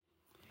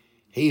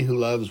He who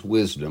loves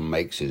wisdom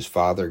makes his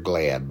father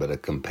glad, but a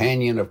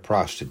companion of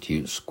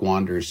prostitutes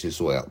squanders his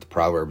wealth.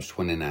 Proverbs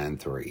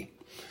 29:3.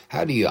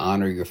 How do you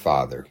honor your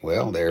father?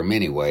 Well, there are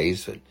many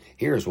ways, but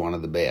here's one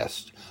of the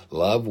best.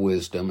 Love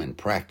wisdom and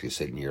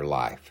practice it in your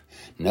life.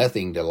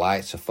 Nothing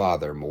delights a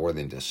father more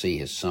than to see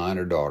his son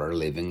or daughter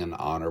living an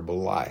honorable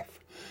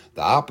life.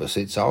 The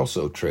opposite's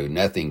also true.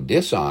 Nothing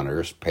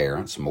dishonors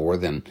parents more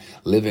than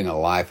living a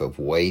life of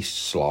waste,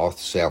 sloth,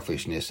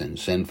 selfishness, and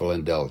sinful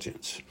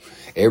indulgence.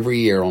 Every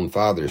year on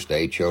Father's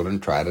Day, children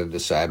try to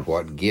decide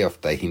what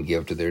gift they can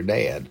give to their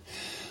dad.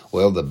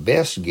 Well, the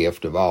best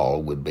gift of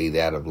all would be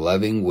that of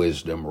loving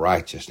wisdom,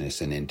 righteousness,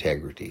 and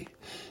integrity.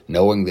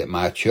 Knowing that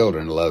my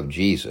children love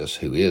Jesus,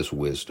 who is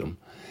wisdom,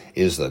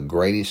 is the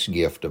greatest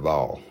gift of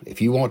all.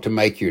 If you want to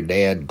make your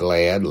dad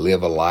glad,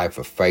 live a life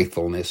of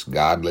faithfulness,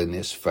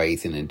 godliness,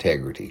 faith, and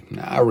integrity.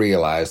 Now, I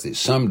realize that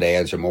some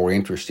dads are more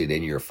interested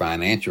in your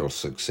financial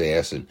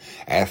success and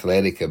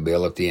athletic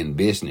ability and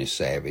business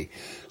savvy,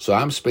 so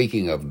I'm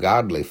speaking of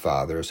godly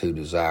fathers who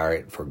desire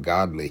it for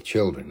godly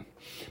children.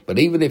 But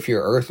even if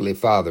your earthly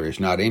father is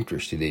not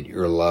interested in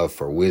your love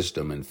for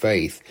wisdom and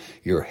faith,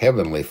 your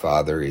heavenly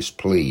Father is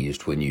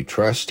pleased when you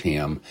trust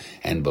him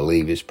and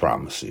believe his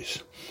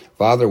promises.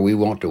 Father, we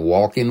want to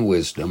walk in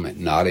wisdom and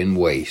not in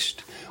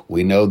waste.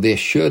 We know this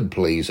should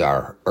please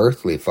our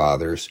earthly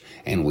fathers,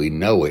 and we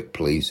know it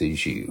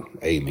pleases you.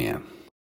 Amen.